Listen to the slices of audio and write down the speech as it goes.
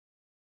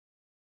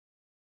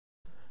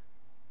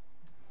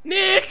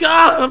Nick,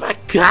 oh my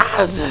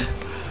god!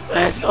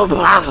 Let's go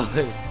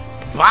bowling!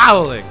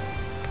 Bowling!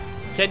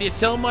 Can you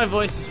tell my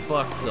voice is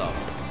fucked up?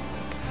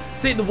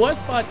 See, the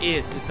worst part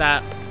is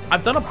that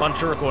I've done a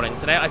bunch of recording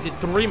today. I did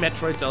 3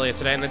 Metroids earlier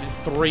today, and I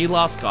did 3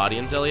 Last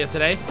Guardians earlier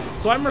today.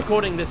 So I'm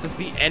recording this at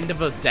the end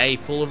of a day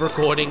full of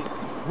recording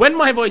when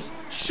my voice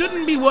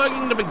shouldn't be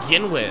working to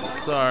begin with.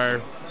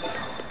 So,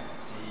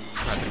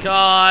 grab the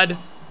card.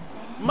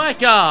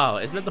 Micah!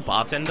 Isn't it the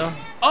bartender?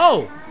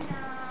 Oh!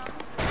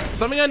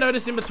 Something I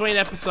noticed in between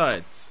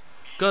episodes.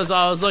 Because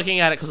I was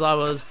looking at it because I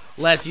was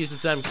led to use the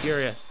term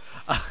curious.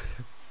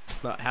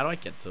 No, how do I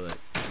get to it?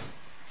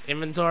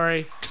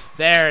 Inventory.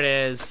 There it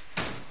is.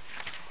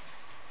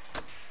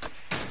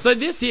 So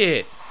this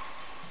here,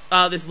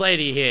 this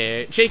lady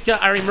here, Chika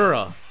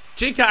Arimura.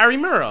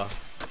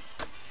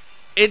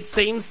 It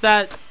seems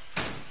that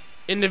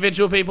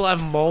individual people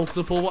have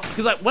multiple,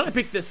 because when I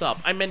picked this up,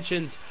 I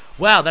mentioned,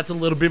 wow, that's a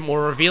little bit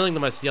more revealing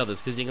than most of the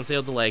others, because you can see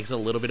all the legs, a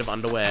little bit of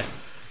underwear.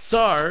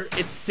 So,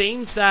 it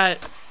seems that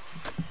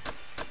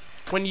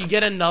when you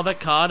get another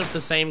card of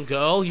the same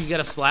girl, you get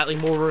a slightly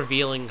more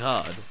revealing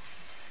card.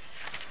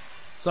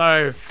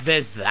 So,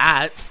 there's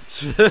that.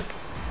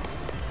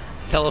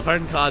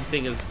 Telephone card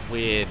thing is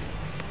weird.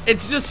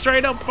 It's just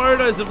straight up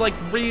photos of like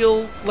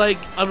real, like,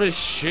 I'm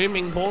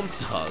assuming porn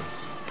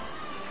stars.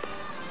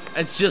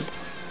 It's just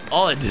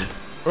odd.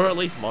 Or at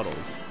least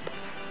models.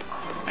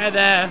 Hey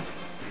there.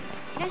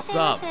 What's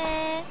up?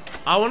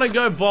 I want to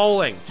go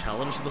bowling.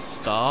 Challenge the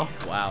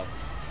staff? Wow.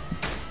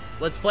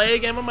 Let's play a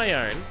game on my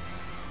own.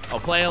 I'll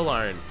play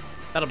alone.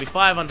 That'll be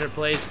 500,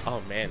 please.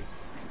 Oh, man.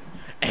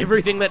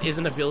 Everything that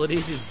isn't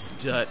abilities is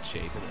dirt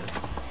cheap in this.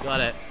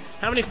 Got it.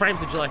 How many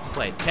frames would you like to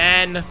play?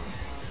 10.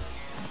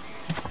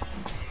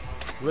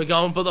 We're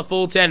going for the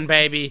full 10,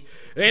 baby.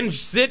 And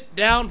sit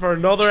down for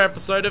another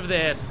episode of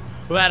this.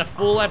 We had a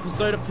full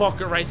episode of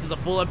Pocket Races, a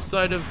full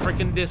episode of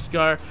freaking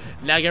Disco.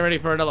 Now get ready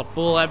for another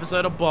full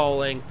episode of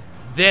Bowling.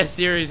 This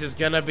series is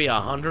gonna be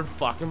 100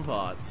 fucking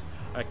parts.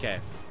 Okay.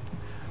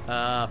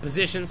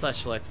 Position /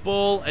 select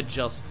ball,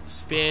 adjust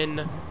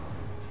spin.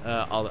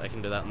 I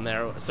can do that in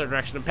there. Certain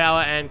direction of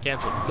power and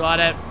cancel. Got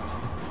it.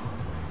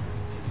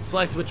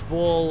 Select which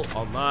ball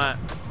on that.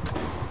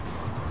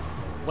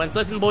 When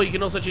selecting the ball, you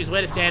can also choose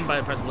where to stand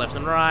by pressing left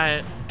and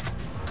right.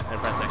 And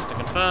press X to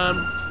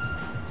confirm.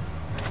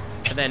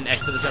 And then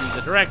X to determine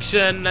the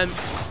direction. And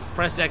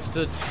press X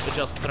to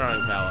adjust the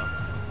throwing power.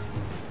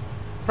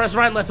 Press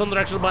right and left on the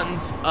directional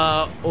buttons,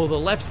 or the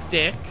left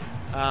stick,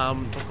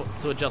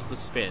 to adjust the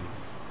spin.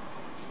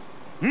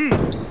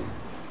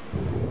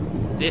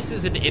 This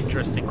is an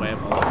interesting way of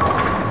bowling.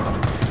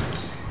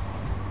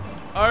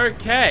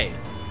 Okay.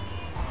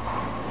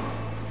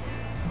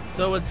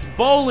 So it's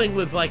bowling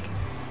with, like,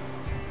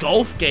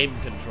 golf game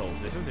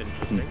controls. This is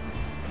interesting.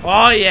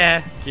 Oh,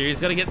 yeah. Kiryu's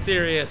gotta get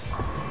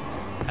serious.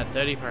 At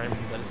 30 frames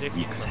instead of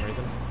 60 for some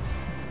reason.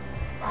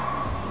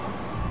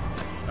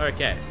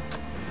 Okay.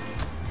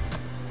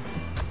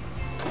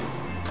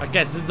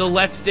 Okay, so the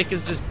left stick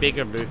is just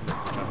bigger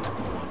movements, which I'm not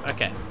gonna want.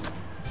 Okay.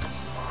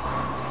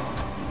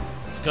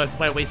 Let's go for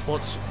my Wii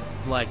Sports,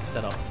 like,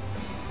 setup.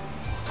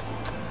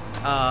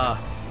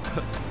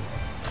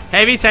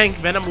 Heavy Tank,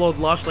 Venom Lord,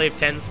 Losh Leaf,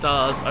 10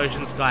 stars,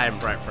 Ocean Sky, and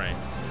Bright Frame.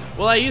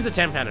 Well, I use a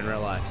 10 pound in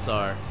real life,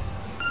 so...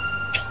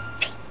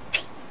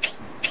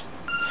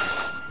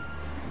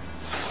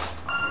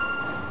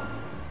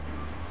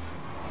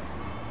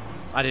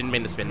 I didn't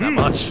mean to spin that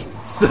much.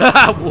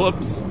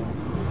 Whoops.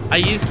 I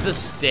used the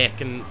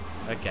stick and...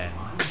 Okay.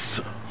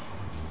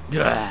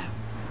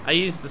 I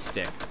used the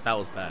stick. That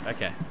was bad.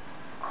 Okay.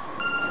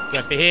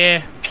 Go for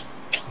here.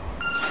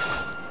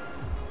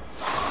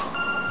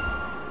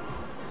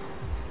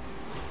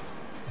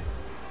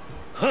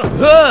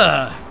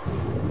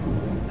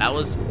 That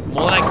was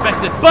more than I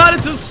expected, but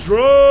it's a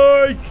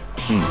strike!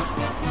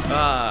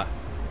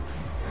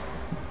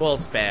 Well,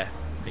 spare,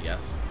 I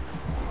guess.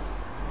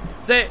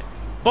 So,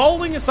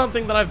 bowling is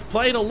something that I've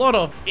played a lot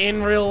of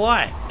in real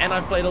life, and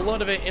I've played a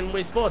lot of it in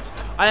Wii Sports.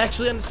 I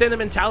actually understand the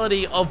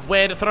mentality of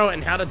where to throw it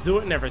and how to do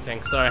it and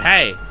everything, so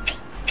hey.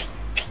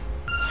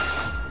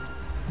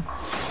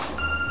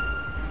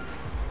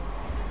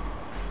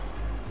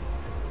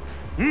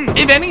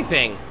 If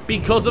anything,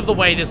 because of the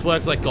way this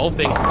works like golf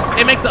things,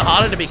 it makes it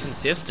harder to be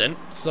consistent,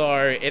 so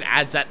it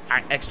adds that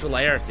extra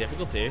layer of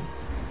difficulty.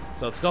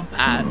 So it's got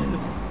that.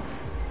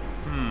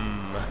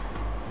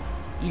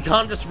 You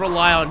can't just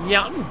rely on,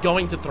 yeah, I'm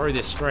going to throw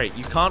this straight.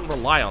 You can't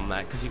rely on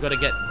that, because you've got to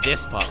get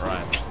this part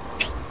right.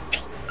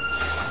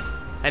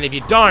 And if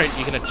you don't,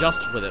 you can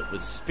adjust with it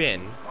with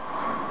spin.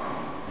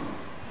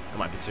 That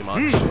might be too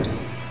much.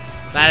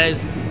 That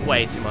is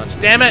way too much.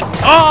 Damn it!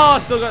 Oh,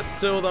 still got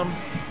 2 of them.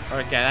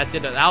 Okay, that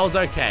did it. That was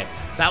okay.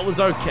 That was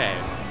okay.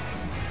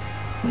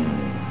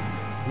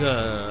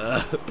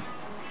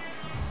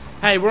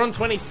 Hey, we're on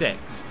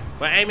 26.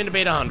 We're aiming to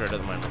beat 100 at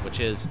the moment, which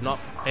is not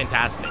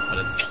fantastic, but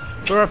it's,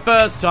 for a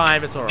first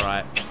time, it's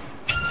alright.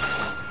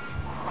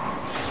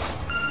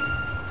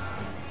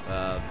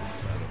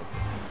 This way a little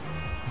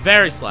bit.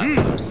 Very slightly,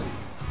 though.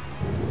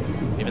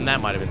 Even that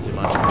might have been too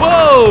much.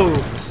 Whoa!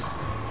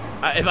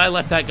 If I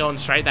left that going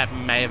straight, that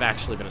may have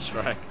actually been a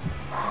strike.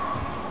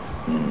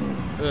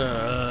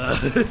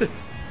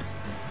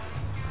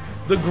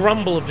 The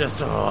grumble of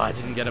just, oh, I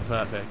didn't get it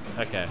perfect.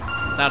 Okay,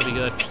 that'll be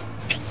good.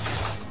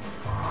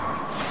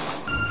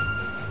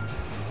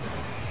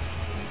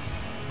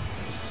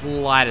 The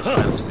slightest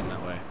amount of spin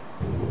that way.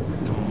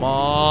 Come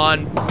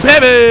on,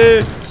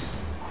 baby!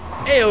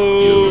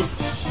 Ew!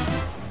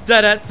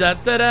 Da da da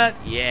da da!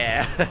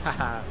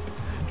 Yeah!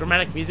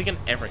 Dramatic music and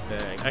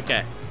everything.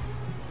 Okay.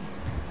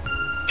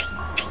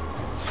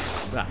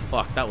 Ah,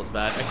 fuck, that was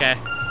bad. Okay.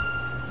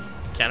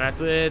 Counteract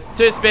with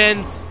 2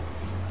 spins.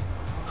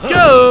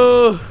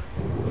 Go!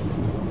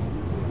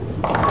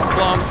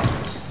 Plonk.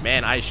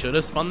 Man, I should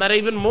have spun that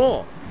even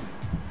more.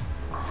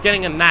 It's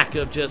getting a knack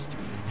of just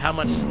how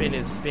much spin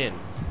is spin.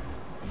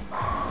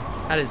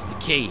 That is the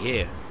key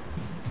here.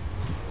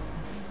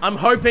 I'm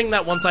hoping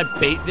that once I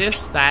beat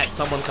this, that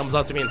someone comes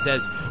up to me and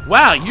says,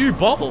 wow, you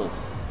bobble.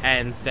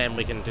 And then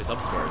we can do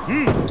sub-stories.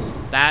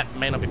 That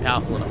may not be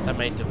powerful enough. That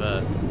may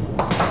divert.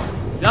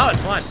 No,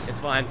 it's fine. It's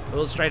fine. It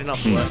was straight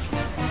enough to work.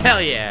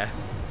 Hell yeah.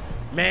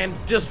 Man,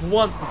 just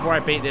once before I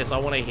beat this, I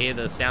want to hear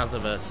the sounds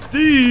of a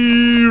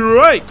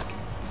strike.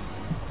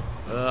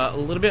 A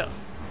little bit.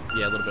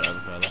 Yeah, a little bit over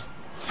further.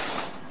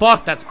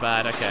 Fuck, that's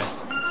bad. Okay.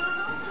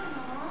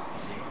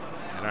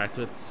 Counteract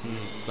with.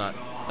 No,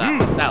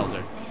 that'll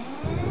do.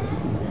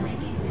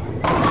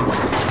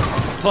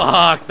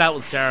 Fuck, that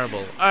was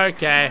terrible.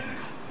 Okay.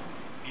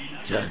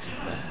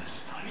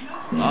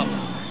 Oh.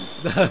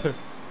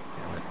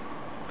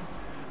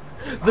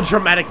 The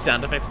dramatic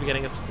sound effects for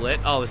getting a split.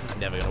 Oh, this is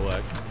never gonna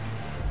work.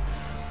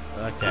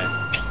 Okay.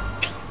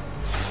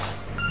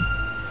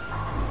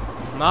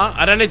 No,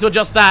 I don't need to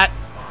adjust that.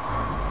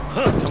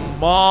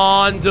 Come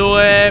on, do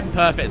it.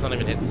 Perfect. It's not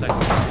even hitting the second.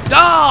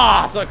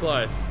 Ah, so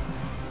close.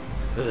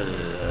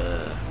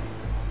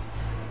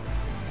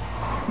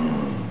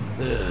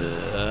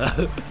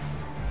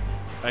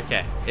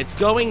 Okay, it's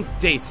going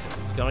decent.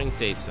 It's going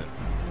decent.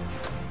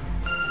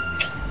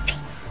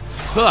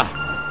 Huh.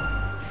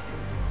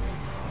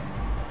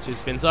 2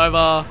 spins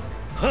over.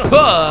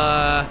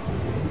 Huh.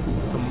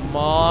 Come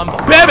on,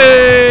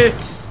 baby!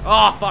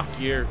 Oh, fuck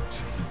you.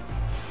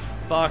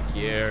 Fuck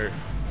you.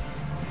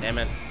 Damn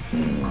it.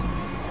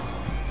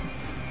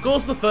 Of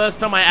course, the first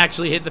time I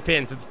actually hit the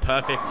pins, it's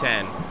perfect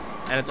 10.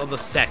 And it's on the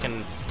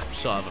second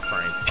shot of a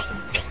frame.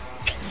 Fucking course.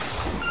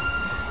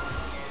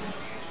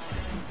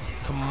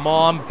 Come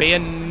on, be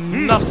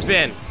enough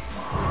spin.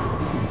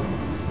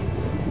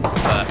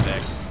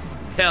 Perfect.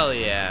 Hell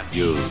yeah.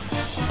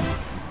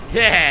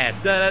 Yeah.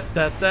 Da da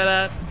da da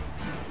da.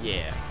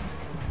 Yeah.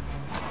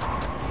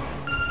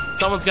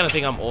 Someone's gonna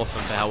think I'm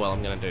awesome for how well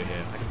I'm gonna do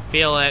here. I can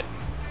feel it.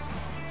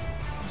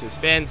 2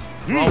 spins,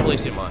 probably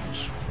too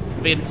much.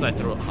 Maybe because I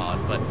threw it hard,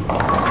 but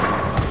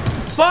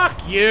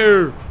fuck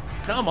you!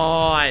 Come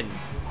on!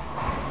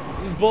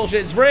 This is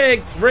bullshit. It's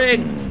rigged. It's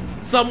rigged.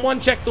 Someone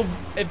check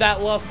if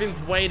that last pin's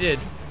weighted.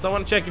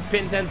 Someone check if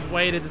pin 10's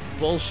weighted. This is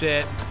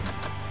bullshit.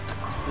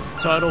 This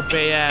is total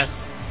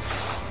BS.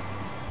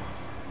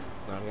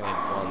 I'm gonna get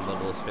one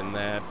little spin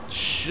there.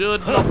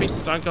 Should not be.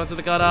 Don't go into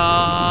the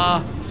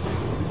gutter.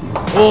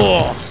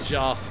 Oh,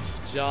 just.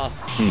 Yeah.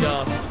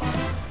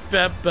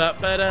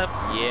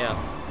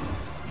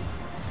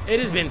 It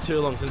has been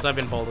too long since I've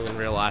been bowling in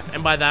real life,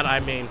 and by that I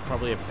mean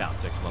probably about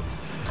 6 months.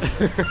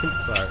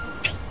 So,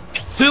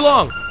 too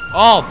long.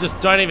 Oh, just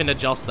don't even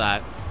adjust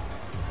that.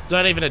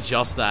 Don't even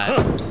adjust that.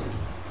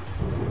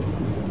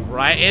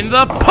 Right in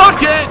the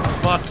pocket.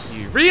 Fuck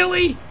you.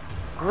 Really?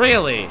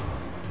 Really?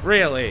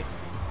 Really?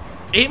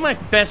 Eat my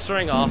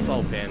festering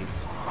arsehole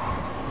pins.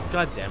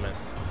 God damn it.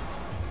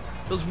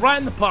 It was right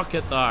in the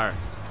pocket though. I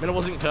mean, it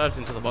wasn't curved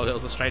into the pocket, it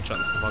was a straight shot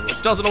into the pocket,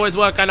 which doesn't always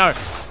work, I know.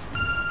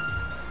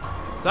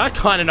 So I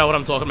kind of know what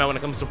I'm talking about when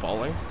it comes to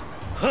bowling.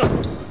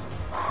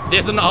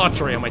 There's an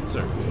archery on my 2.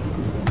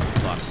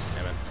 Fuck,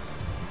 damn it.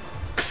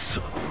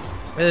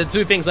 They're the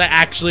 2 things I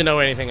actually know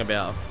anything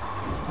about.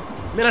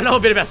 I mean, I know a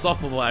bit about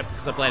softball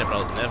because I played it, but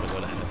I was never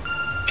good at it.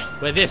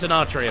 Where this and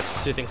archery are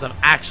 2 things I've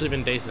actually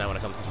been decent at when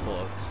it comes to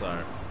sport,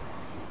 so.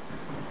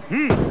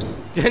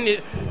 Can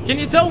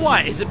you tell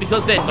why? Is it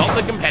because they're not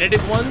the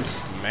competitive ones?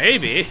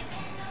 Maybe.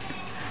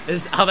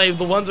 Are they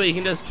the ones where you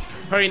can just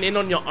hone in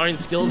on your own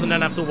skills and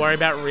don't have to worry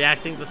about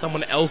reacting to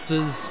someone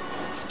else's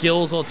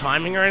skills or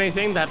timing or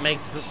anything? That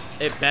makes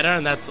it better,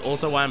 and that's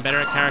also why I'm better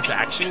at character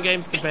action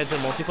games compared to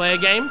multiplayer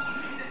games?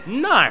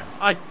 No,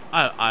 I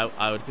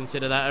would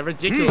consider that a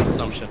ridiculous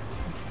assumption.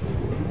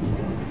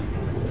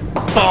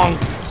 Bonk.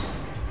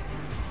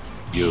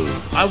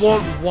 I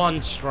want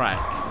 1 strike.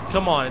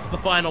 Come on, it's the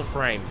final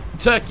frame.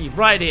 Turkey,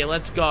 right here,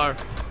 let's go.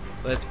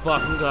 Let's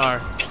fucking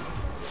go.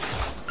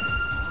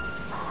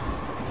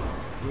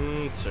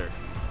 2.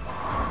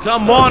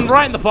 Come on,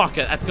 right in the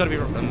pocket. That's gotta be,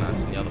 no,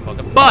 it's in the other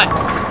pocket, but,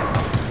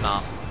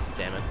 nah,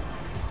 damn it.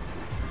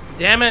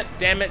 Damn it,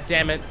 damn it,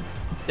 damn it.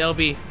 There'll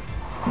be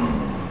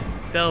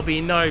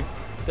no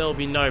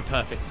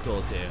perfect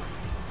scores here.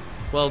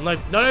 Well, not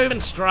even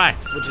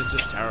strikes, which is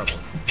just terrible.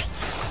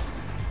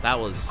 That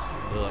was,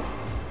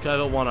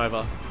 curve it 1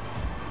 over.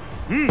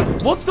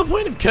 What's the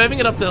point of curving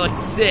it up to like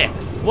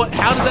 6? What?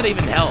 How does that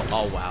even help?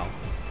 Oh wow.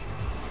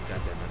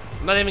 God damn it.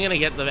 I'm not even gonna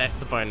get the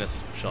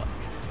bonus shot.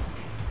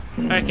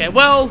 Okay,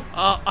 well,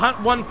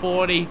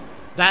 140.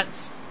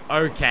 That's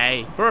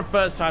okay for a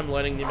first time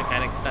learning new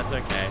mechanics. That's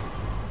okay.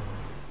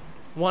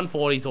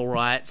 140's all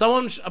right.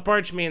 Someone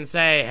approach me and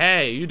say,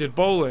 "Hey, you did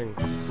bowling."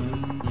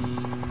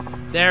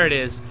 There it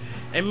is.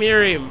 And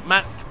Miriam,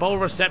 Matt, bowl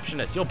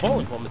receptionist. Your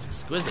bowling form is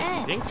exquisite.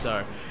 You think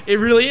so? It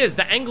really is.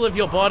 The angle of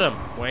your bottom,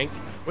 wink,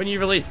 when you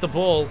release the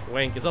ball,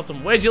 wink, is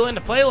optimal. Where'd you learn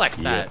to play like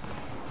that?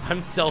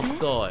 I'm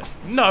self-taught.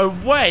 No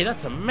way.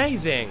 That's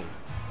amazing.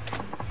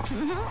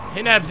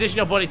 You know, position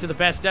your body to the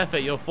best effort.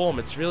 Your form,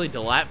 it's really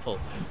delightful.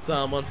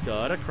 Someone's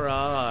got a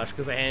crush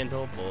because I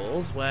handle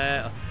balls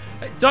well.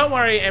 Hey, don't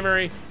worry,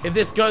 Emery. If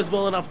this goes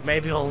well enough,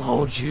 maybe I'll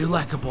hold you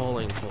like a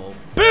bowling ball.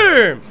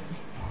 Boom!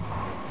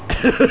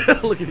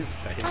 Look at his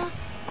face.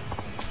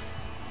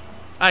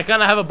 I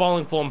kind of have a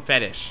bowling form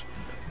fetish.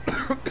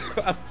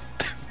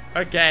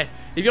 Okay,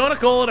 if you want to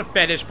call it a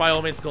fetish, by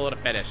all means call it a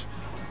fetish.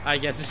 I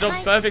guess this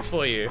job's perfect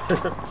for you.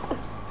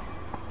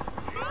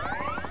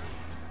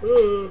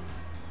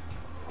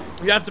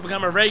 You have to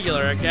become a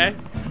regular, okay?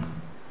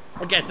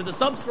 Okay, so the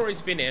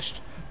sub-story's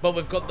finished, but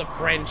we've got the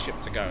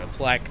friendship to go. It's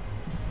like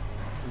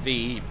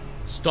the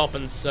stop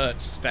and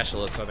search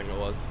specialist, I think it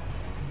was.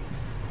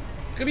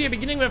 Could be a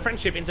beginning of a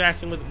friendship,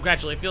 interacting with them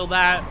gradually. Feel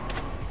that.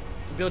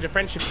 Build your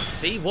friendship and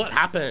see what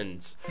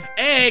happens.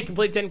 Hey,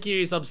 complete 10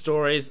 Kiryu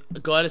sub-stories.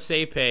 Got a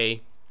CP.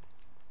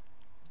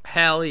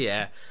 Hell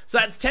yeah. So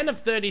that's 10 of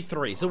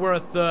 33, so we're a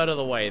third of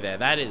the way there.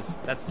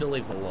 That still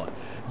leaves a lot.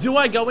 Do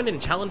I go in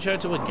and challenge her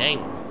to a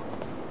game?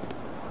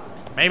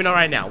 Maybe not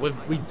right now.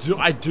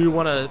 I do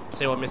want to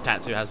see what Miss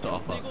Tatsu has to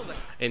offer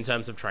in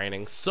terms of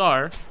training.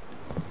 So,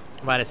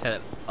 might just head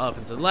up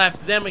and to the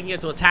left. Then we can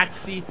get to a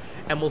taxi,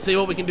 and we'll see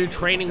what we can do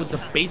training with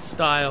the beast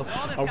style.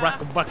 A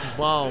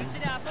rock-a-bomb.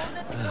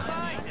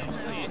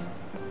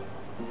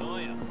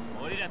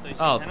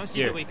 Oh,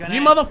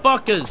 you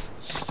motherfuckers!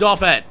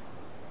 Stop it!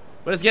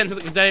 We're just getting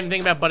to don't even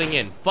think about butting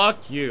in.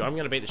 Fuck you. I'm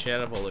gonna beat the shit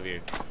out of all of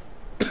you.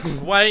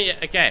 Why don't you?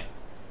 Okay.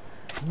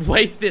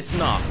 Waste this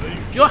knock.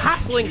 You're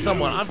hassling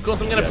someone. Of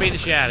course I'm gonna beat the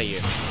shit out of you.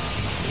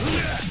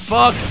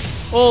 Fuck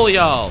all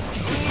y'all.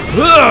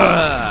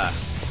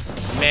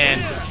 Man.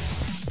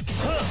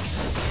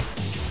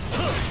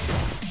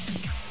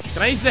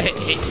 Can I use the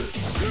heat?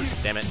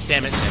 Damn it,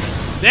 damn it, damn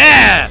it.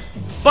 There!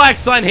 Bike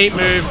sign heat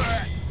move.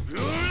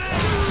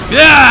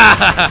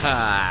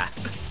 Yeah!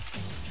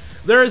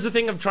 There is a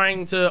thing of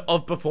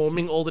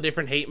performing all the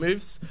different heat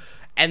moves,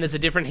 and there's a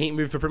different heat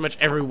move for pretty much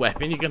every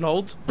weapon you can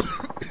hold.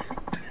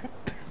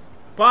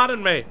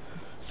 Pardon me.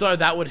 So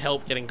that would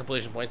help getting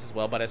completion points as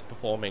well, but as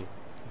performing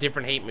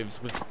different heat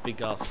moves with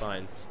big ass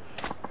signs.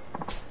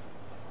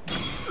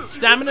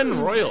 Stamina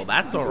and Royal,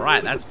 that's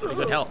alright. That's pretty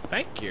good health.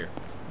 Thank you.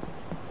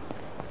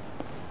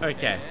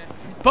 Okay.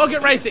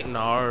 Pocket racing,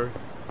 no.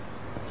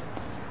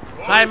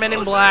 Hi, Men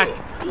in Black.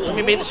 Let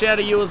me beat the shit out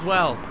of you as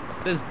well.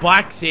 There's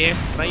bikes here.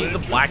 Can I use the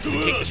bikes to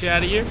kick the shit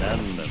out of you? I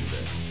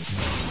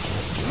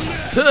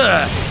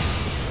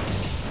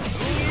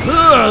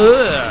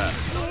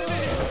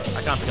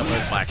can't pick up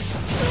those bikes.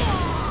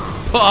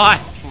 Oh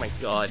my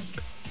god.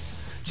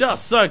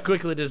 Just so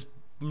quickly just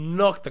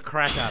knocked the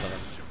crap out of them.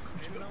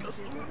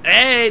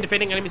 Hey,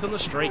 defeating enemies on the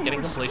street,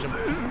 getting completion.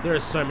 There are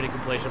so many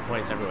completion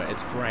points everywhere.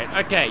 It's great.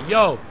 Okay,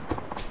 yo.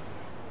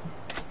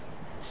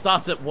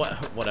 Starts at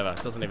whatever.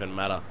 Doesn't even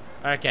matter.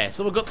 Okay,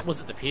 so we got, was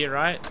it the pier,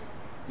 right?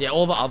 Yeah,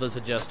 all the others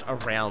are just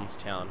around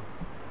town.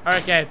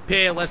 Okay,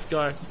 pier, let's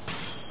go.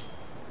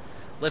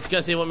 Let's go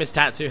see what Miss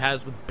Tatsu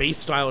has with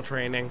beast style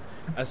training.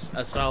 A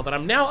style that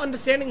I'm now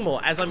understanding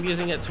more as I'm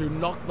using it to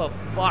knock the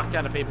fuck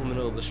out of people in the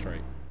middle of the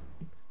street.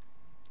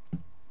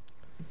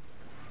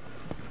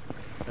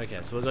 Okay,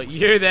 so we've got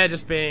you there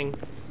just being...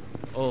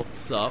 Oh,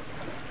 sup.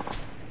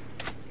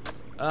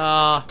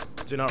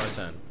 Do not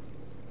return.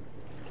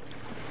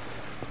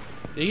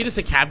 Are you just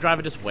a cab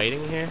driver just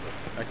waiting here?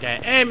 Okay,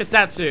 hey, Miss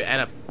Tatsu,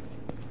 and a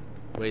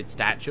weird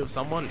statue of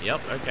someone?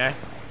 Yep, okay.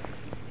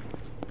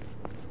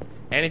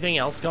 Anything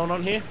else going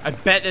on here? I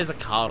bet there's a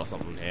card or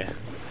something here.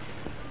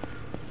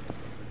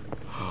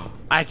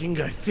 I can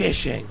go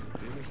fishing.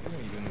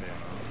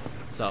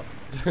 Sup?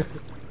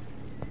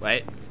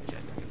 Wait,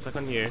 it's like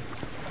on you.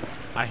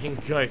 I can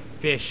go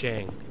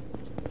fishing.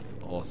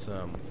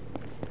 Awesome.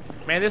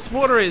 Man, this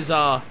water is,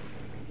 not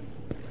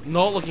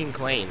looking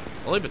clean.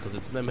 Only because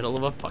it's in the middle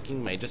of a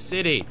fucking major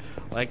city.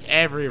 Like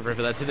every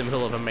river that's in the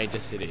middle of a major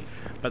city.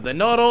 But they're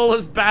not all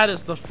as bad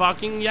as the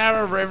fucking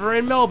Yarra River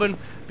in Melbourne,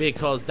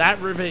 because that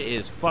river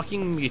is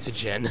fucking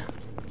mutagen.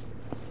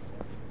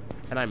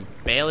 And I'm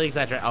barely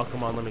exaggerating. Oh,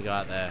 come on, let me go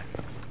out there.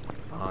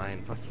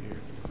 Fine, fuck you.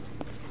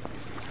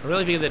 I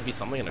really figured there'd be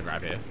something to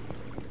grab here.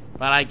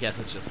 But I guess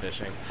it's just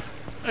fishing.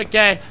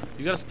 Okay,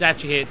 you got a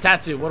statue here.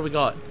 Tatsu, what do we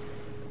got?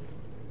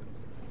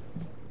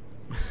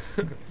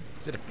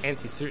 It's in a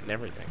fancy suit and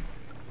everything.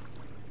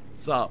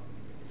 What's up?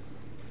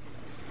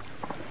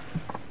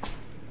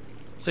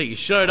 So you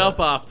showed up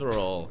after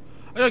all.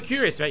 I got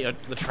curious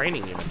about the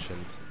training you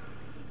mentioned.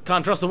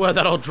 Can't trust the word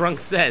that old drunk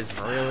says.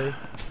 Really?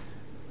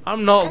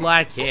 I'm not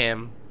like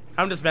him.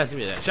 I'm just messing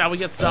with it. Shall we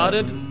get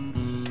started?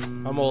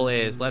 I'm all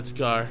ears. Let's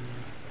go.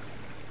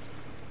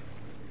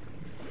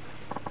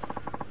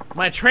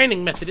 My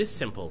training method is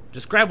simple.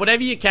 Just grab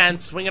whatever you can,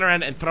 swing it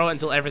around, and throw it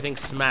until everything's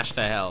smashed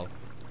to hell.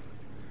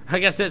 I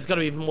guess there's got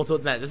to be more to it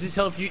than that. Does this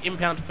help you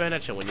impound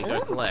furniture when you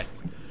go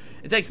collect?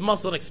 It takes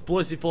muscle and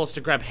explosive force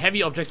to grab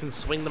heavy objects and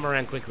swing them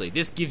around quickly.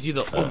 This gives you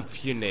the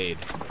oomph you need.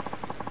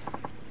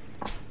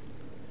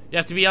 You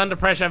have to be under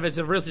pressure if it's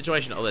a real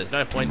situation. Oh, there's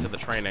no point to the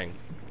training.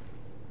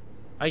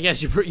 I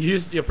guess you're pretty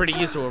used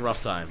to a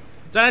rough time.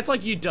 Don't act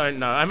like you don't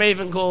know. I may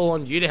even call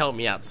on you to help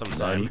me out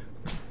sometime.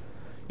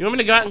 You want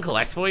me to go out and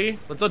collect for you?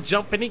 Let's not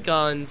jump any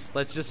guns.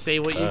 Let's just see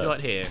what you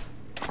got here.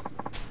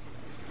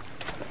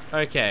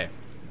 Okay.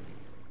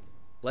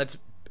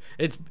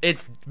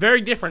 It's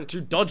very different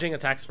to dodging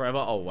attacks forever.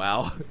 Oh,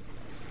 wow.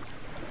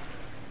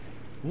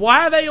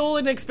 Why are they all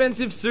in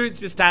expensive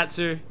suits, Miss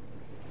Tatsu?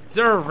 Is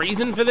there a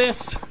reason for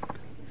this?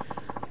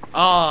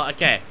 Oh,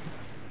 okay.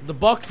 The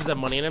boxes have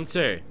money in them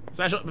too.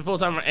 Smash it before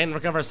time and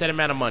recover a set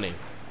amount of money.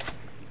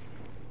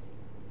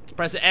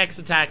 Press the X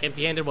attack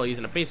empty-handed while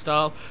using a beast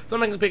style.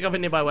 Something can pick up a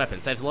nearby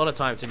weapon. Saves a lot of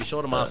time, so be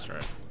sure to master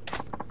it.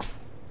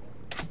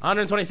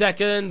 120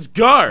 seconds.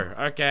 Go!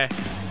 Okay.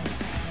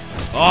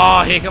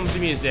 Oh, here comes the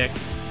music.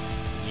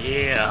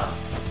 Yeah.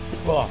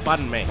 Oh,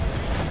 pardon me.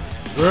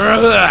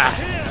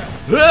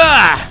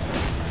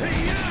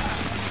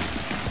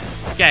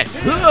 Okay.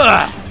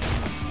 Oh.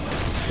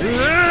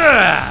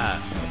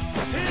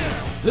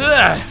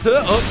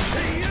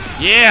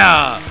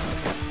 Yeah.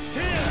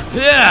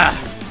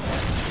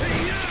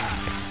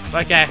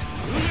 Okay.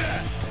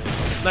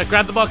 No,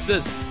 grab the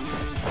boxes.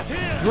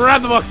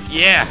 Grab the box.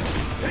 Yeah.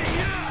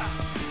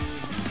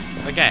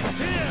 Okay.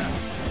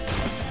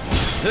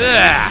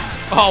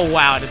 Oh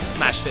wow, I just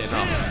smashed it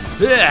off.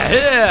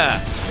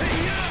 Yeah,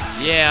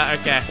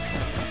 okay.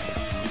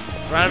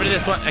 Run over to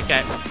this one.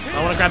 Okay.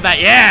 I want to grab that.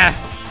 Yeah.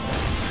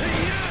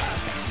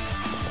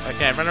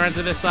 Okay, run around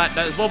to this side.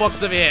 There's more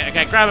boxes over here.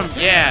 Okay, grab them.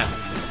 Yeah.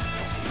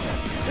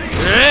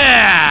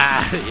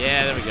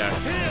 Yeah, there we go.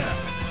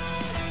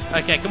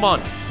 Okay, come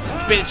on.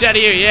 Bitch out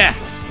of you, yeah.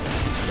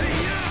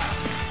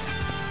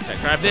 Okay,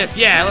 grab this.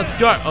 Yeah, let's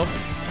go. Oh.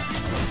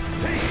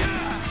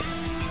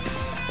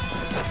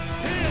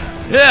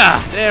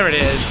 Yeah, there it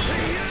is.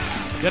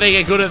 Gotta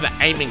get good at the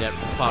aiming at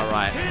far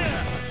right.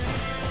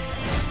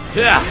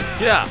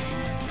 Yeah.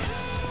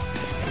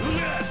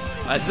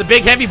 That's the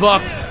big heavy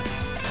box.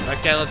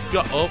 Okay, let's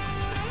go. Oh.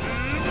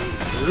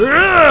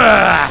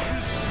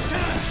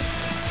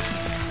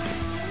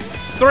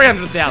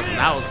 300,000.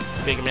 That was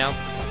big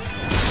amounts.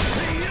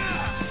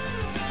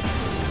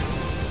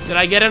 Did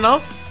I get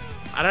enough?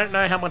 I don't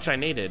know how much I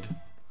needed.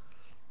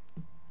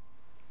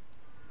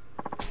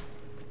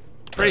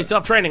 Pretty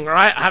tough training,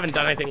 right? I haven't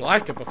done anything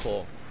like it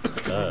before.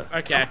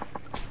 Okay.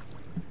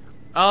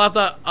 I'll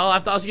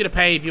have to ask you to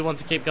pay if you want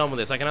to keep going with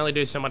this. I can only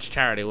do so much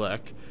charity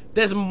work.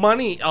 There's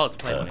money. Oh, it's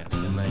play money. I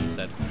didn't know you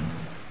said.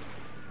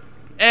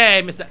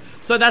 Hey, Mr.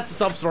 So that's the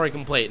sub-story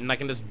complete, and I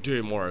can just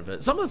do more of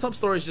it. Some of the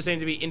sub-stories just seem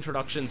to be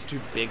introductions to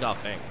bigger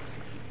things,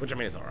 which I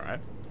mean is alright.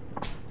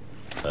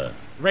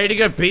 Ready to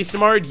go beast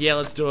mode? Yeah,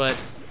 let's do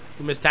it.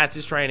 Miss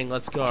Tatsu's training.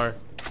 Let's go.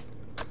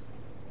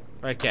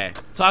 Okay.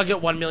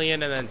 Target 1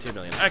 million and then 2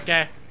 million.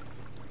 Okay.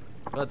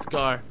 Let's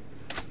go.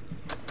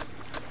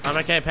 I'm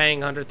okay paying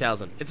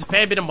 100,000. It's a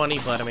fair bit of money,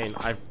 but I mean,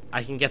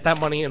 I can get that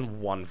money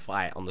in one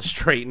fight on the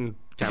street in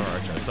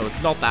Kamurocho, so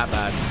it's not that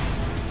bad.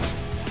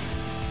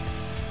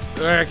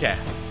 Okay.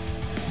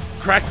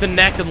 Crack the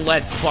neck and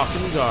let's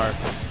fucking go.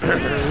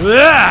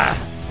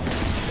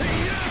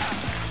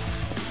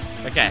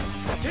 Okay.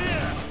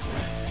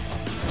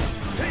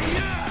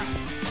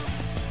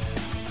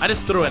 I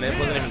just threw it. It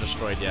wasn't even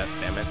destroyed yet.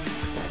 Damn it.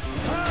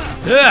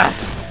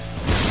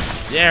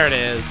 There it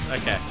is.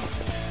 Okay.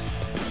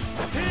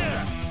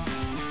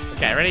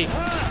 Okay, ready?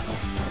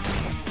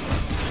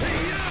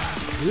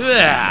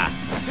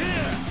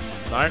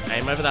 No,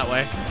 aim over that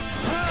way.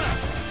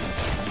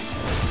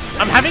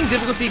 I'm having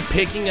difficulty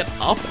picking it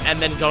up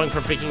and then going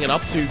from picking it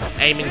up to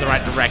aiming the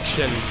right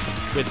direction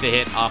with the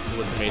hit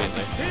afterwards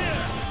immediately.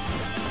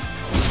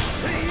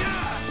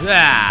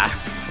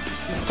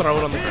 Just throw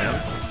it on the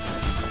ground.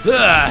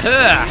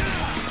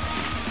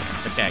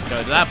 Okay,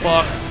 go to that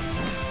box.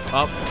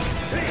 Up.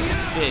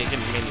 Yeah, you can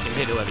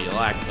hit whoever you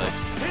like, but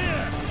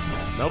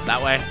nope,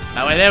 that way.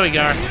 That way, there we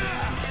go.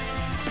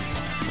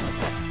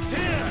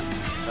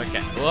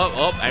 Okay.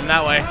 Oh, aim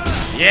that way.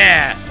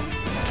 Yeah!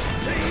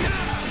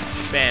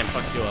 Bam,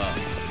 fuck you up.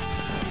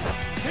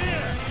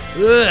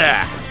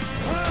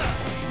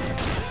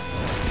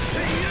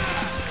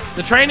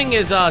 The training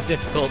is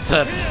difficult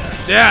to...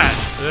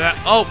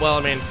 Oh, well,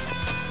 I mean...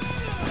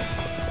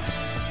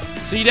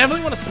 So you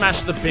definitely want to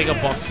smash the bigger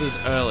boxes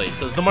early,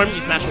 because the moment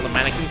you smash all the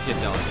mannequins, you're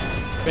done.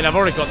 I mean, I've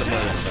already got the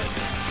million, but...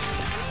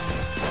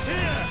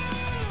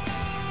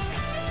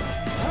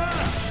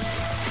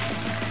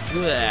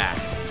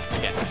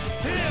 Okay.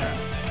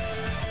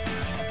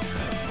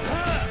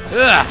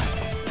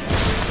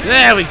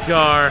 There we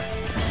go.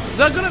 It's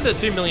I got the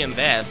 2 million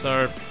there,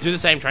 so do the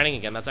same training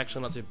again. That's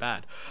actually not too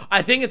bad.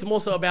 I think it's more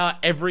so about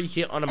every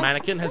hit on a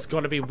mannequin has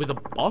got to be with a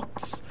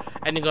box,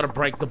 and you got to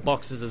break the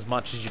boxes as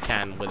much as you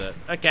can with it.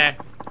 Okay.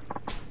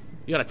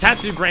 You got a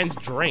tattoo brand's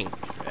drink.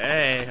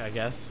 Hey, I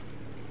guess.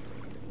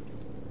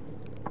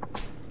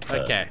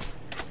 Okay.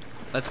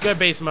 Let's go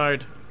beast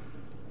mode.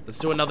 Let's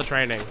do another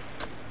training.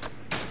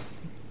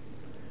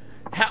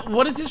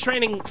 What is this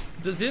training?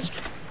 Does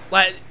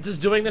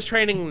doing this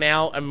training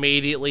now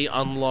immediately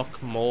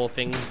unlock more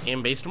things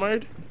in beast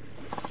mode?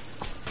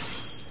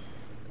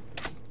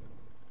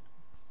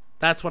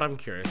 That's what I'm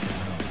curious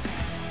about.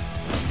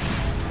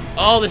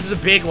 Oh, this is a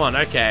big one.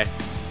 Okay.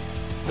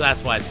 So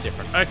that's why it's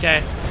different.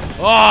 Okay.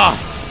 Oh!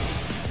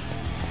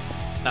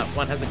 That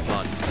one has a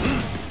gun.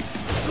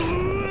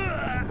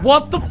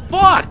 What the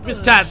fuck,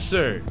 Miss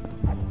Tatsu?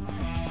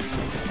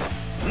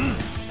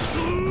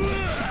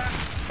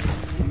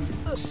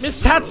 Miss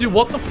Tatsu,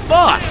 what the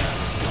fuck?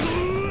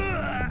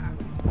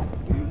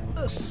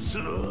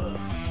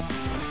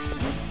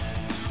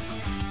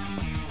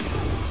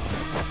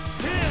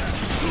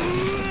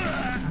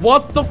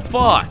 What the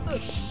fuck?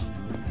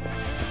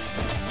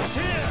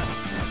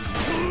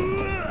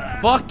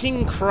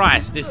 Fucking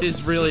Christ, this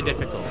is really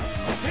difficult.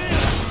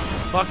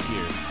 Fuck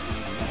you.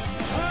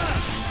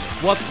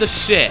 What the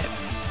shit?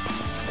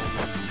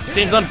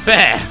 Seems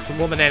unfair,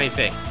 more than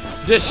anything.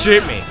 Just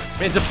shoot me. I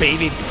mean, it's a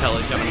baby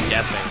pellet gun, I'm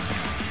guessing.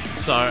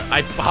 So,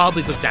 I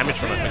hardly took damage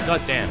from it, but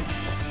goddamn.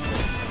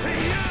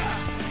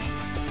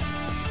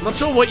 I'm not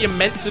sure what you're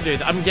meant to do.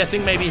 I'm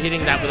guessing maybe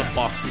hitting that with a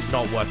box is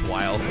not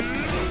worthwhile.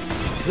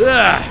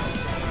 Ugh.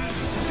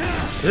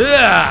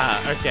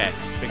 Ugh. Okay,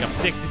 pick up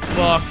 60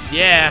 bucks,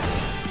 yeah.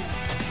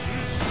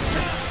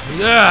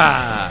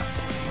 Ugh.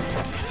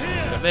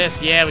 Pick up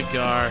this, yeah, we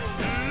go.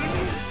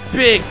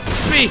 Big,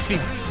 beefy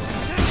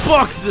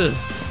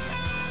boxes.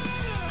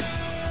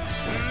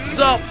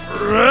 So,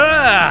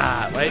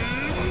 wait.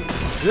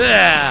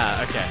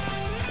 Yeah, okay.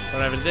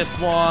 Run over this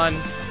one.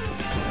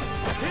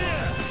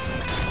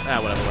 Ah,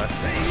 whatever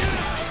works.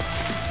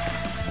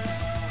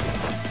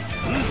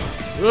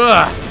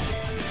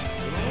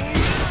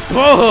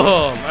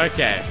 Boom!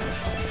 Okay.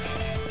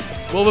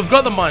 Well, we've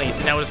got the money,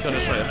 so now we're just going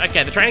to show them.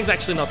 Okay, the training's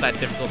actually not that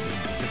difficult to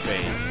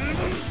beat.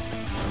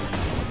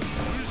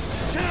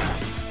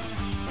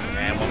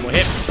 And one more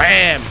hit.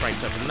 Bam!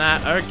 Breaks open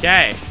that.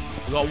 Okay.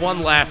 We've got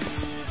one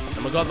left.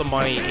 And we've got the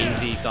money.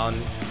 Easy. Done.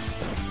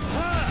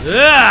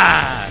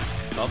 Ah!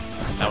 Oh,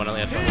 that one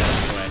only had 20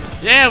 minutes away.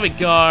 There we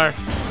go.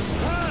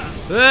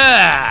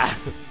 Ah!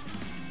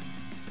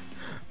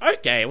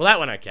 Okay, well that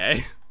went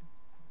okay.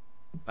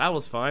 That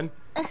was fun.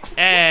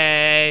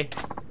 Hey!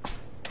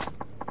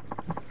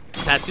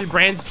 Tattoo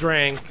brand's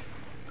drink.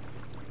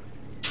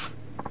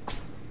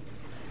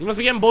 You must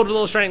be getting bored with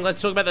all this training. Let's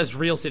talk about those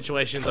real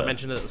situations I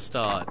mentioned at the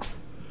start.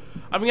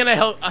 I'm gonna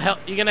help.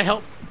 You're gonna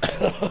help.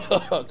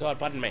 Oh God,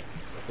 pardon me.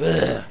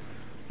 Ugh.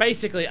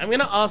 Basically, I'm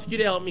gonna ask you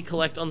to help me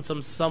collect on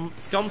some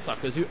scum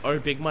suckers who owe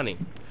big money.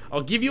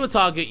 I'll give you a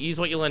target. Use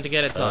what you learn to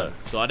get it done.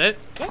 Got it?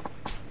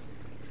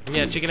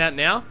 Yeah, chicken out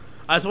now.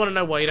 I just want to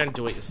know why you don't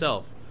do it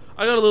yourself.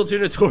 I got a little too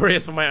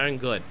notorious for my own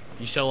good.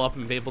 You show up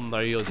and people know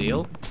your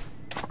deal.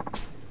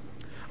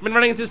 I've been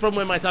running into this problem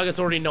where my targets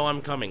already know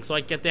I'm coming, so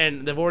I get there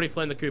and they've already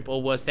flown the coop,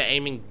 or worse, they're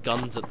aiming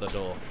guns at the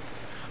door.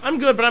 I'm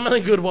good, but I'm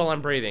only good while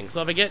I'm breathing,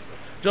 so if I get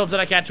jobs that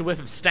I catch a whiff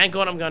of stank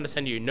on, I'm going to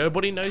send you.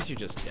 Nobody knows you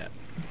just yet.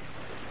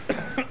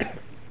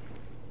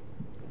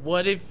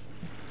 What if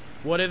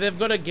they've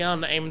got a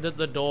gun aimed at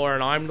the door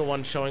and I'm the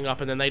one showing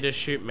up and then they just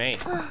shoot me?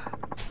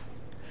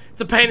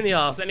 It's a pain in the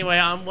ass. Anyway,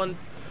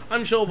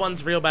 I'm sure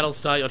once real battles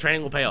start, your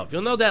training will pay off.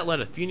 You'll no doubt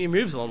learn a few new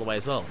moves along the way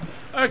as well.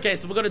 Okay,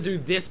 so we're gonna do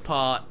this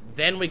part,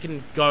 then we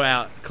can go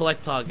out,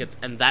 collect targets,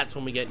 and that's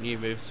when we get new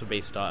moves for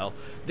Beast Style.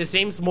 This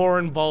seems more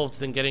involved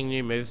than getting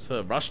new moves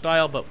for Rush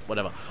Style, but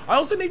whatever. I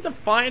also need to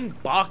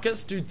find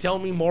Barkus to tell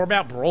me more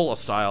about Brawler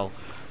Style.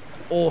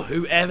 Or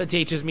whoever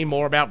teaches me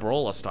more about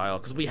Brawler Style,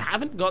 because we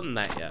haven't gotten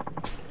that yet.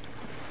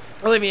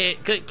 Well, let me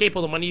keep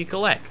all the money you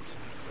collect.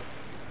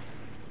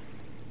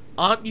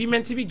 Aren't you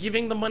meant to be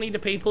giving the money to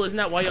people? Isn't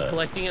that why you're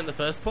collecting it in the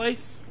first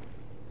place?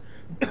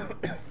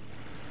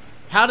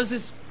 How does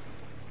this...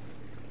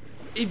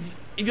 If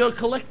you're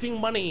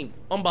collecting money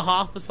on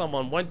behalf of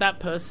someone, won't that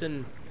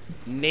person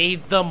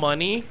need the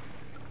money?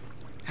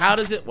 How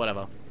does it...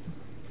 Whatever.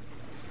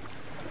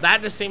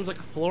 That just seems like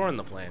a flaw in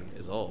the plan,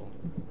 is all.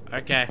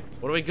 Okay,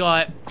 what do we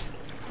got?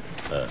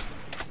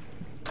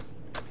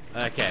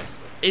 Okay.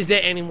 Is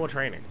there any more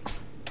training?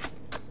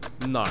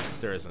 No,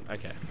 there isn't.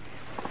 Okay.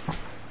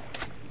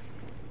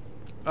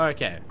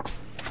 Okay.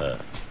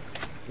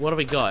 What do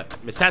we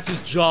got? Miss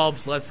Tatsu's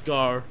jobs, let's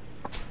go.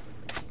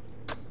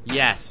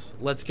 Yes,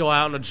 let's go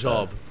out on a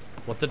job.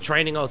 What the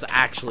training I was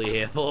actually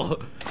here for.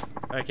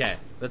 Okay.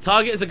 The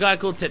target is a guy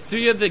called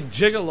Tetsuya the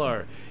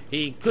Gigolo.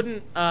 He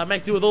couldn't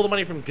make do with all the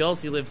money from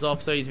girls he lives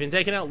off, so he's been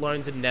taking out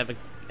loans and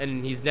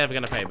he's never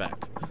gonna pay back.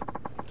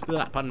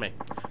 Pardon me.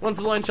 Once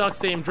the loan sharks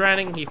see him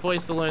drowning, he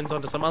foists the loans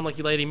onto some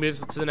unlucky lady,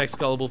 moves it to the next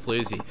gullible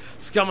floozy.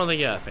 Scum of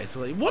the earth,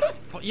 basically. What a...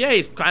 Yeah,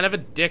 he's kind of a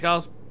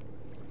dick-ass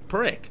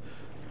prick.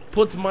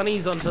 puts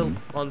monies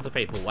onto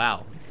people.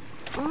 Wow.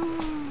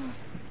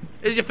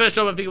 This is your first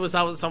job. I think it was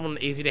someone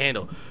easy to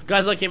handle.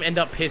 Guys like him end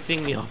up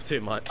pissing me off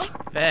too much.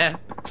 Fair.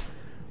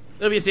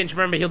 It'll be a cinch.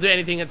 Remember, he'll do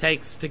anything it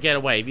takes to get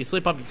away. If you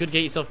slip up, you could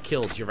get yourself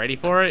killed. You ready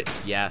for it?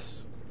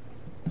 Yes.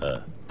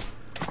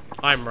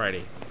 I'm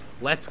ready.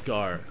 Let's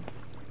go.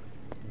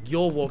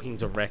 You're walking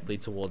directly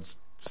towards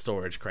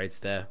storage crates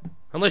there.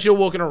 Unless you're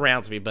walking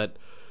around to me, but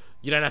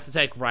you don't have to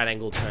take right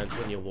angle turns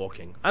when you're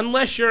walking.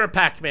 Unless you're a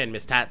Pac-Man,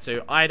 Miss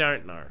Tatsu. I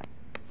don't know.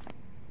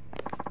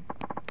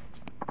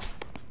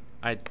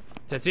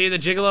 Tatsu the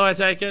Gigolo, I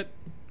take it?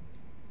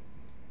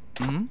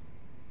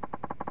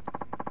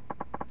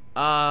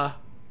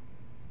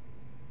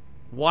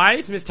 Why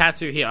is Miss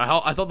Tatsu here?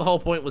 I thought the whole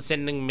point was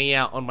sending me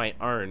out on my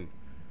own.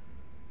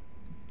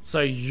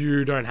 So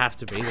you don't have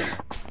to be there.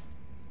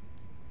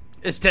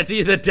 Is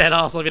Tetsuya the dead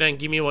asshole if you don't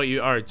give me what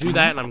you owe? Do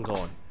that and I'm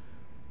gone.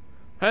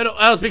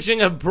 I was picturing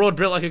a broad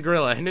built like a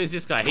gorilla. Who's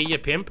this guy? He your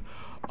pimp?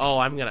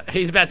 Oh,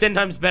 he's about 10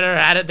 times better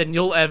at it than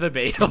you'll ever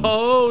be.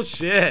 Oh,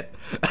 shit.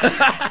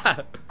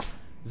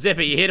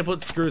 Zipper, you're here to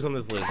put screws on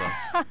this loser.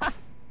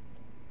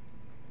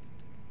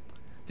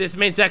 This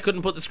means Zach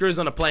couldn't put the screws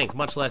on a plank,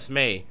 much less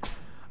me.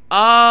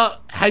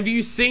 Have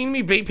you seen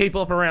me beat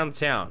people up around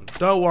town?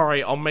 Don't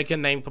worry, I'll make a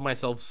name for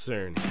myself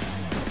soon.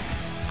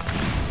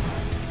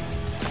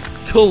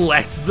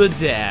 Collect the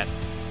debt.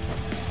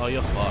 Oh,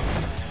 you're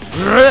fucked.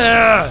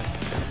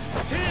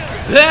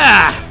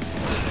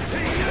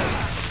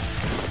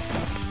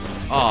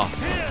 Oh.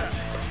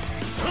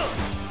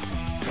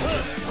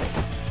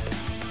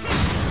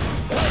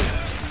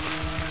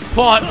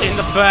 Pot in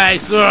the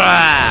face.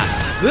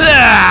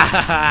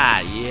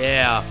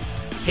 Yeah.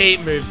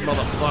 Heat moves,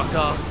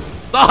 motherfucker.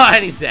 Oh,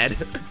 and he's dead.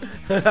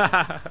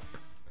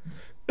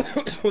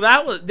 Well,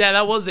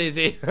 that was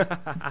easy.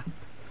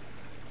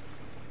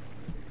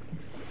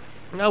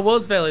 That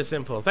was fairly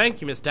simple.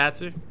 Thank you, Miss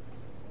Tatsu.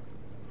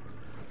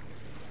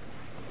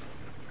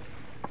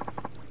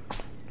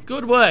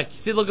 Good work. You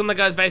see the look on the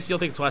guy's face, you'll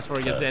think twice before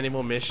he gets any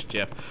more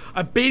mischief.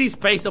 I beat his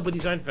face up with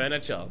his own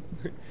furniture.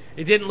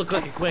 He didn't look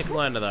like a quick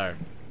learner, though.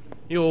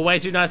 You were way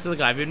too nice to the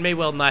guy. Even me,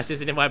 well, nice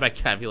isn't in my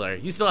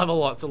vocabulary. You still have a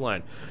lot to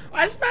learn.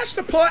 I smashed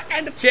a pot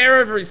and a chair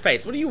over his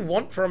face. What do you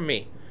want from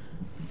me?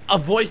 A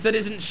voice that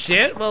isn't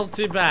shit? Well,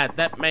 too bad.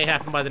 That may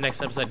happen by the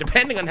next episode,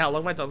 depending on how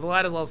long my tongue's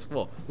light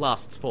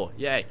lasts for.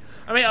 Yay.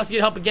 I may ask you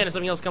to help again if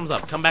something else comes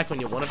up. Come back when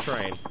you want to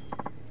train.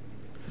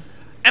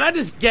 And I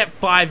just get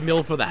 5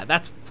 mil for that.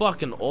 That's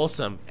fucking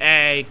awesome.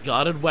 A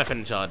guarded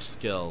weapon charge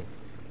skill.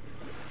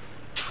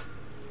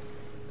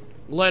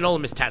 Learn all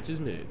of Miss Tatsu's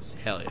moves.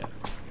 Hell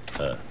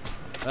yeah.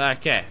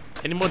 Okay.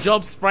 Any more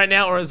jobs right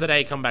now, or is it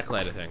a come back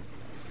later thing?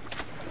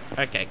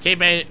 Okay.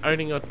 Keep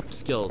owning your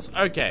skills.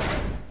 Okay.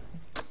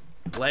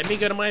 Let me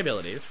go to my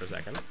abilities for a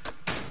second.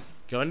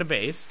 Go into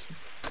Beast.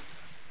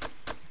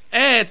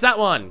 Hey, it's that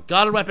one.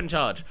 Guarded weapon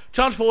charge.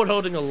 Charge forward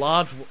holding a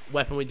large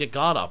weapon with your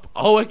guard up.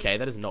 Oh, okay.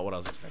 That is not what I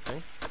was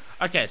expecting.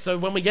 Okay, so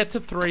when we get to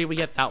 3, we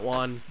get that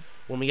one.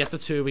 When we get to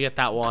 2, we get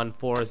that one.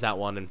 4 is that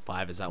one, and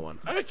 5 is that one.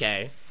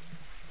 Okay.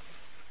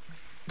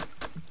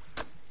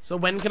 So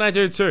when can I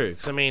do 2?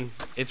 Because, I mean,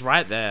 it's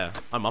right there.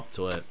 I'm up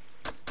to it.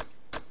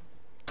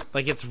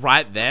 Like, it's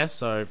right there,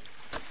 so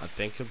I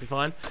think it'll be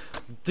fine.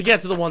 To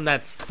get to the one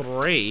that's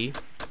 3,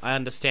 I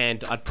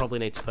understand I'd probably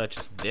need to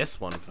purchase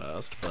this one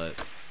first, but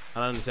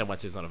I don't understand why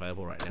 2 is not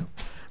available right now.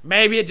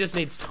 Maybe it just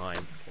needs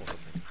time or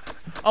something.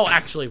 Oh,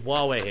 actually,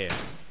 while we're here.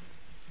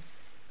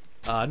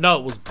 No,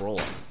 it was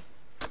Brawler.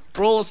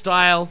 Brawler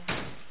style.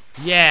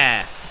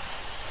 Yeah.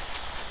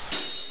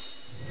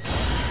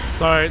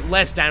 So,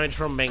 less damage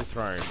from being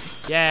thrown.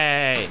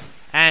 Yay.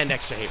 And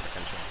extra heat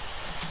potential.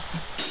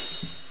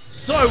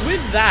 So,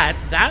 with that,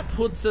 that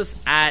puts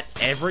us at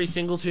every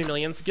single 2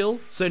 million skill.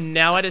 So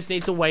now I just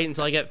need to wait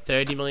until I get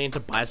 30 million to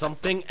buy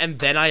something, and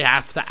then I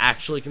have to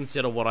actually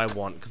consider what I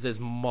want, because there's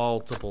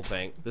multiple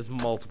things. There's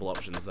multiple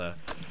options there.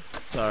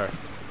 So,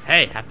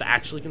 hey, have to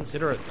actually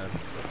consider it then.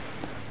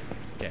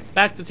 Okay,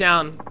 back to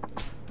town.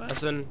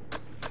 Person.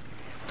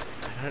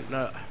 I don't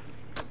know.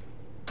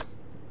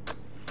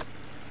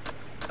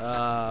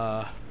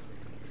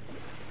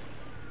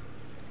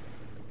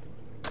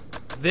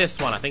 This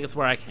one, I think it's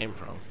where I came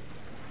from.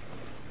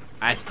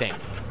 I think.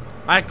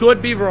 I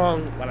could be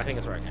wrong, but I think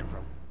it's where I came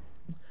from.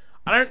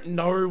 I don't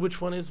know which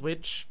one is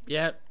which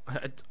yet.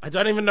 I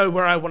don't even know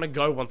where I want to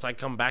go once I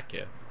come back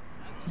here.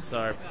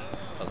 So, it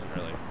doesn't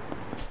really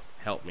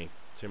help me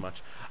too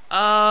much.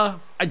 I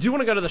do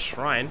want to go to the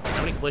shrine.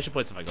 How many completion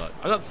points have I got?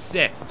 I got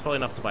 6. It's probably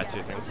enough to buy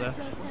 2 things there.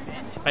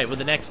 Wait, were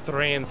the next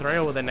 3 and 3,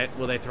 or were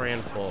they 3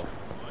 and 4?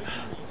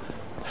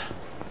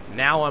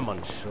 Now I'm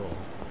unsure.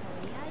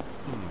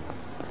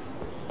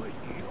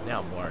 Now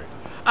I'm worried.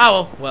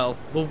 Oh, well,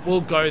 we'll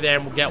go there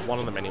and we'll get one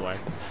of them anyway.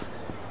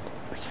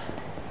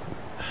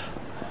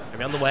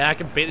 Maybe on the way I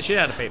can beat the shit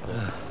out of people.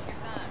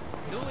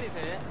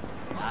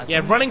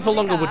 Yeah, running for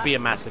longer would be a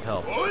massive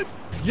help.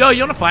 Yo,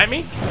 you wanna fight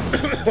me?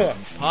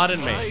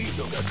 Pardon me.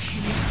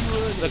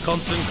 The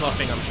constant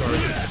coughing, I'm sure,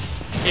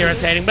 is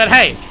irritating. But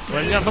hey,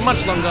 we're going for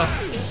much longer.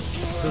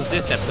 because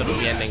this episode will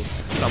be ending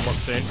somewhat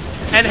soon.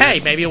 And hey,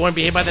 maybe it won't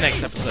be here by the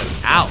next episode.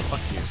 Ow,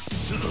 fuck you.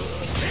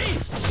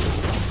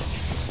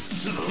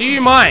 Do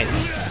you mind?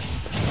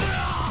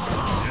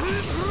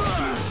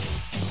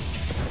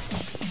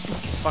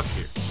 Fuck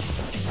you.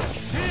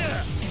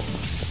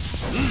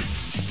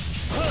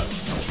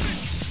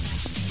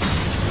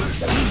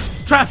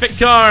 Traffic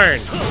cone!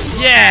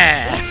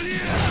 Yeah!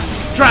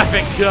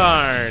 Traffic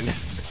cone!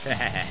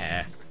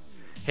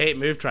 Hey,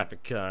 move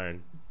traffic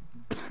cone.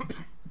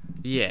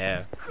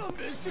 Yeah.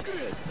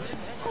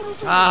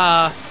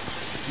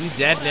 You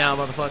dead now,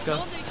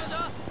 motherfucker.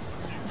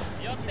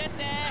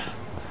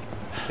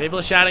 People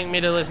are shouting at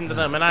me to listen to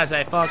them, and I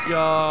say, fuck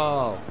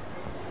y'all.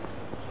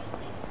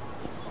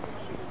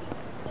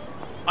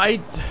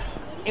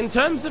 In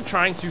terms of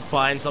trying to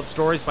find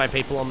sub-stories by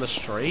people on the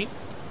street,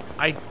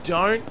 I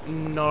don't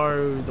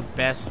know the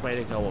best way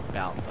to go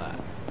about that.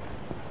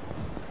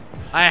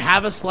 I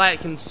have a slight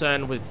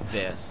concern with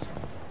this.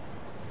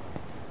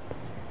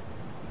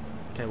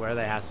 Okay, where are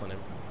they hassling him?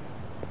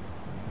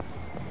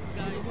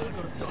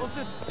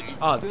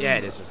 Oh, yeah,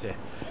 it is just here.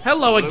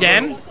 Hello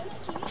again!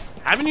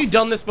 Haven't you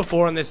done this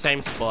before in this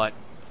same spot?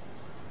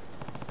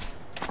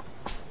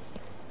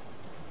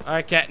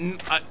 Okay,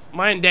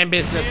 my damn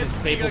business is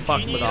people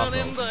fucking with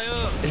assholes.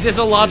 Is this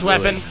a large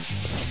weapon?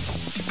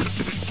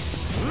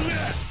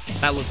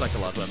 That looks like a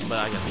large weapon, but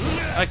I guess.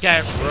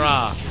 Okay,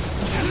 rah.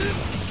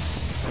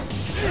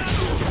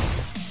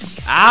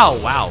 Ow,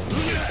 wow.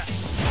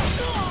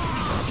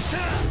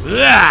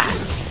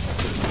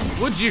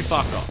 Ugh. Would you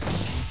fuck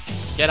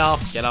off? Get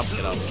off, get up,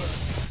 get up.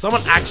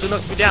 Someone actually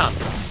knocks me down.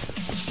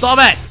 Stop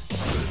it!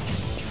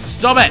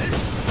 Stop it!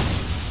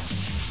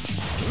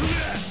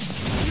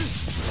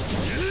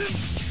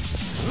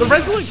 The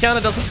resolute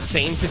counter doesn't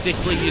seem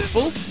particularly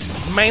useful,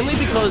 mainly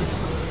because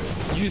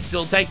you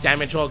still take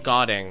damage while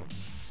guarding.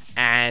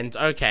 And,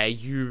 okay,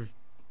 you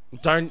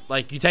don't,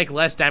 like, you take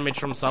less damage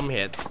from some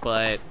hits,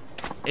 but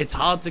it's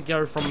hard to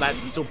go from that to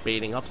still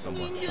beating up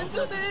someone.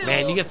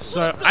 Man, you get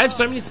so... I have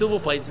so many silver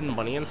plates and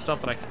money and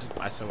stuff that I could just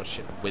buy so much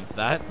shit with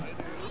that.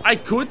 I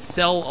could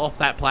sell off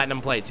that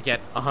platinum plate to get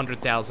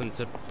 100,000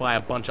 to buy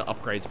a bunch of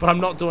upgrades, but I'm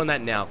not doing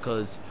that now,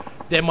 because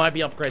there might be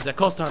upgrades that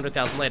cost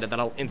 100,000 later that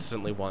I'll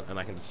instantly want, and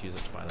I can just use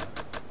it to buy that.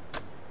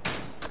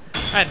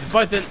 Alright,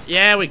 both in...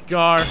 Yeah, we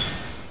go.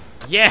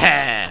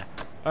 Yeah!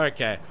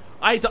 Okay.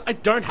 I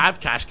don't have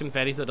cash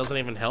confetti, so it doesn't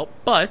even help,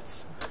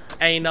 but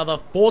another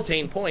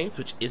 14 points,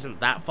 which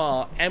isn't that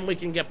far, and we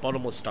can get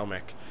bottomless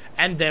stomach.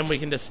 And then we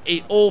can just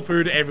eat all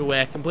food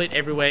everywhere, complete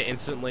everywhere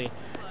instantly,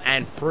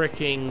 and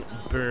freaking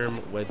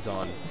boom, we're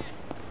done.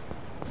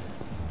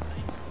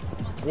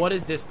 What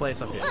is this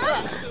place up here?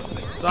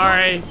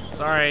 Sorry.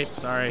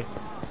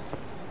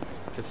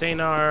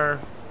 Casino.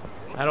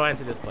 How do I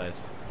enter this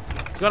place?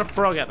 It's got a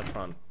frog at the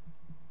front.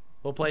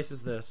 What place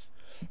is this?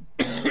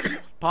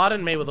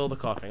 Pardon me with all the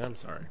coughing, I'm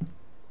sorry.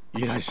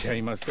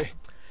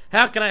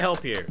 How can I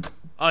help you?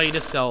 Oh, you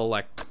just sell,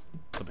 like...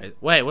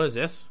 Wait, what is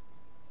this?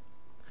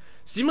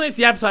 Stimulates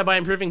the appetite by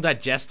improving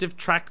digestive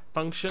tract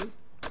function.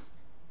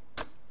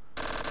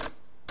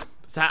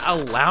 Does that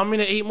allow me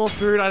to eat more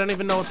food? I don't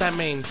even know what that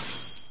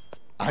means.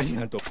 But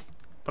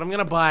I'm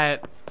gonna buy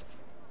it.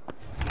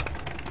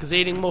 Because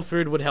eating more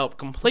food would help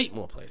complete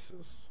more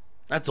places.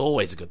 That's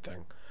always a good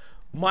thing.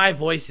 My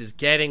voice is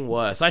getting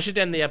worse. I should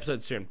end the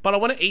episode soon. But I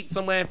want to eat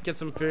somewhere, get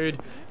some food,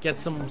 get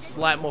some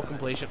slight more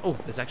completion. Oh,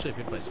 there's actually a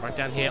food place right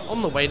down here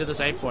on the way to the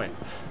save point.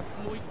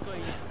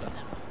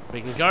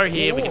 We can go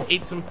here, we can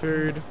eat some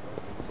food.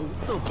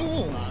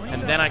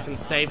 And then I can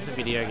save the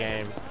video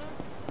game.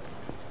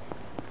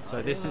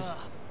 So this is...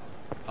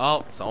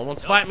 Oh, someone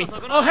wants to fight me.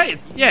 Oh, hey,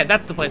 yeah,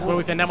 that's the place where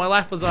we found out my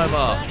life was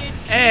over.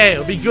 Hey,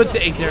 it'll be good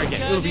to eat there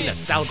again. It'll be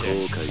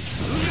nostalgic.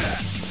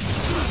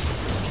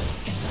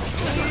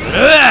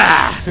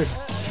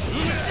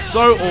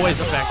 So always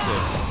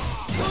effective.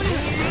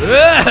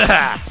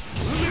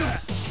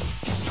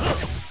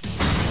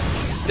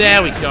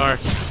 There we go.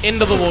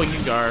 Into the wall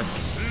you go.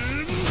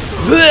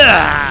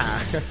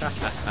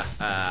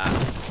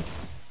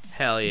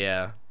 Hell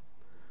yeah.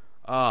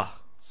 Oh,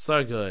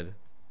 so good.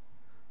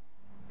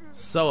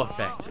 So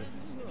effective.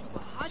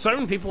 So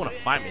many people want to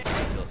fight me, it's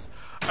ridiculous.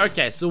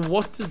 Okay, so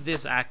what does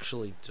this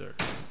actually do?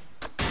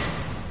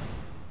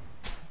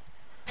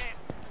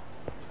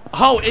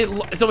 Oh,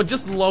 so it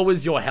just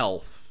lowers your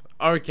health.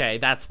 Okay,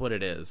 that's what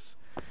it is.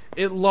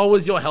 It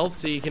lowers your health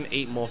so you can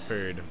eat more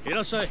food.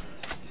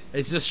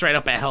 It's just straight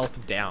up a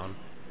health down.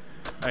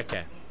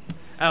 Okay.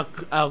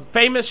 Our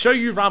famous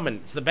shoyu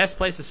ramen. It's the best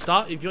place to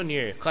start if you're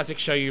new. Classic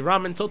shoyu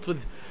ramen topped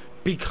with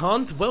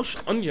piquant Welsh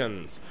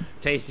onions.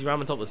 Tasty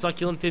ramen topped with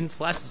succulent thin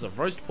slices of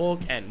roast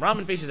pork, and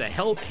ramen features a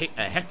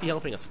hefty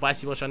helping of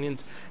spicy Welsh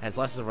onions and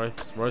slices of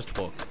roast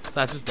pork. So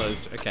that's just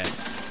those two. Okay.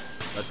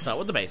 Let's start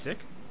with the basic.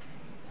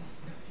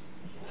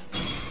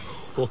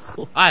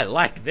 I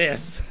like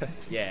this.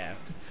 Yeah.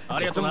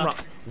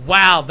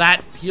 Wow,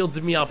 that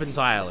healed me up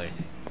entirely.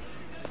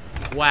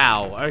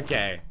 Wow,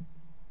 okay.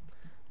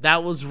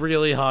 That was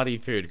really hearty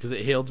food because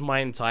it healed my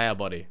entire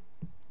body.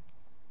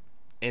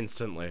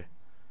 Instantly.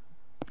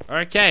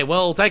 Okay,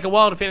 well, it'll take a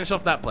while to finish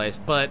off that place,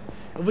 but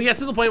if we get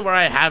to the point where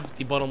I have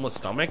the bottomless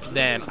stomach,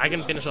 then I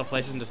can finish off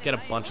places and just get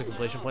a bunch of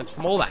completion points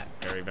from all that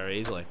very, very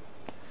easily.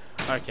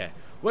 Okay,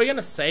 we're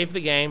gonna save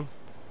the game.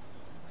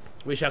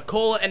 We shall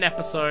call it an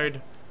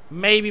episode.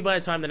 Maybe by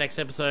the time the next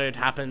episode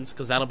happens,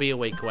 because that'll be a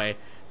week away,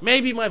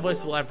 maybe my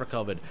voice will have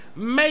recovered.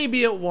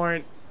 Maybe it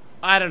won't.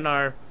 I don't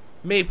know.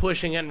 Me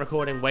pushing it and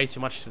recording way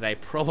too much today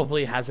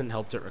probably hasn't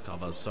helped it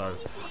recover, so,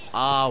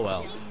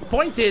 well.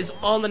 Point is,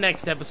 on the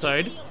next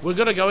episode, we're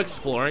gonna go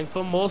exploring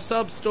for more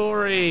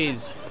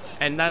sub-stories,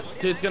 and that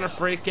dude's gonna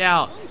freak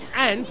out.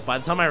 And by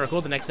the time I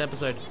record the next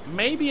episode,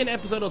 maybe an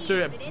episode or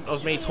two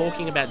of me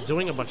talking about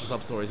doing a bunch of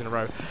sub-stories in a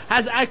row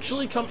has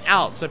actually come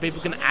out, so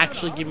people can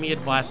actually give me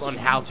advice on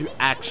how to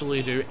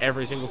actually do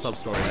every single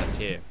sub-story that's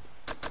here.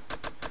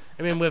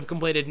 I mean, we've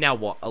completed now,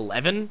 what,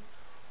 11?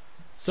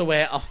 So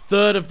we're a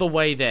third of the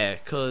way there,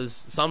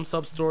 because some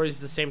sub-stories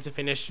just seem to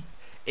finish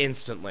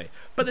instantly.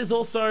 But there's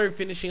also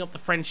finishing up the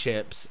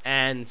friendships,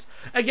 and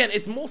again,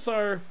 it's more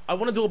so, I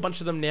want to do a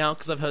bunch of them now,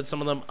 because I've heard some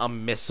of them are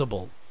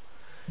missable.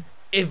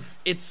 If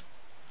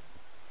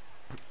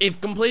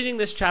completing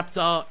this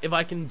chapter, if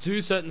I can do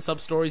certain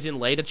sub-stories in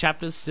later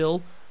chapters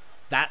still,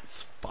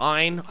 that's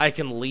fine. I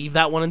can leave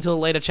that one until a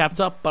later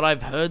chapter, but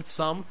I've heard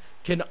some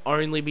can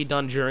only be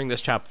done during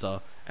this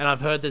chapter. And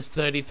I've heard there's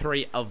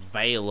 33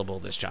 available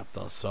this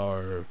chapter,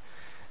 so...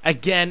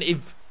 Again,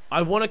 if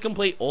I want to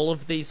complete all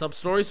of these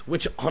sub-stories,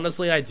 which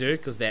honestly I do,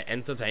 because they're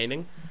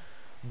entertaining,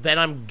 then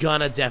I'm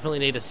gonna definitely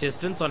need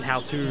assistance on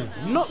how to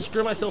not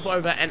screw myself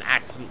over and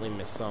accidentally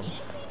miss some.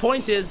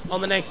 Point is,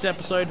 on the next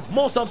episode,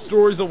 more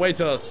sub-stories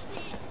await us.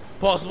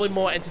 Possibly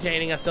more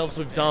entertaining ourselves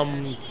with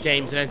dumb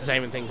games and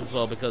entertainment things as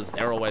well, because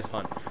they're always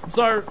fun.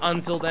 So,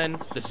 until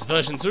then, this is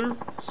version 2,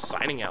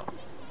 signing out.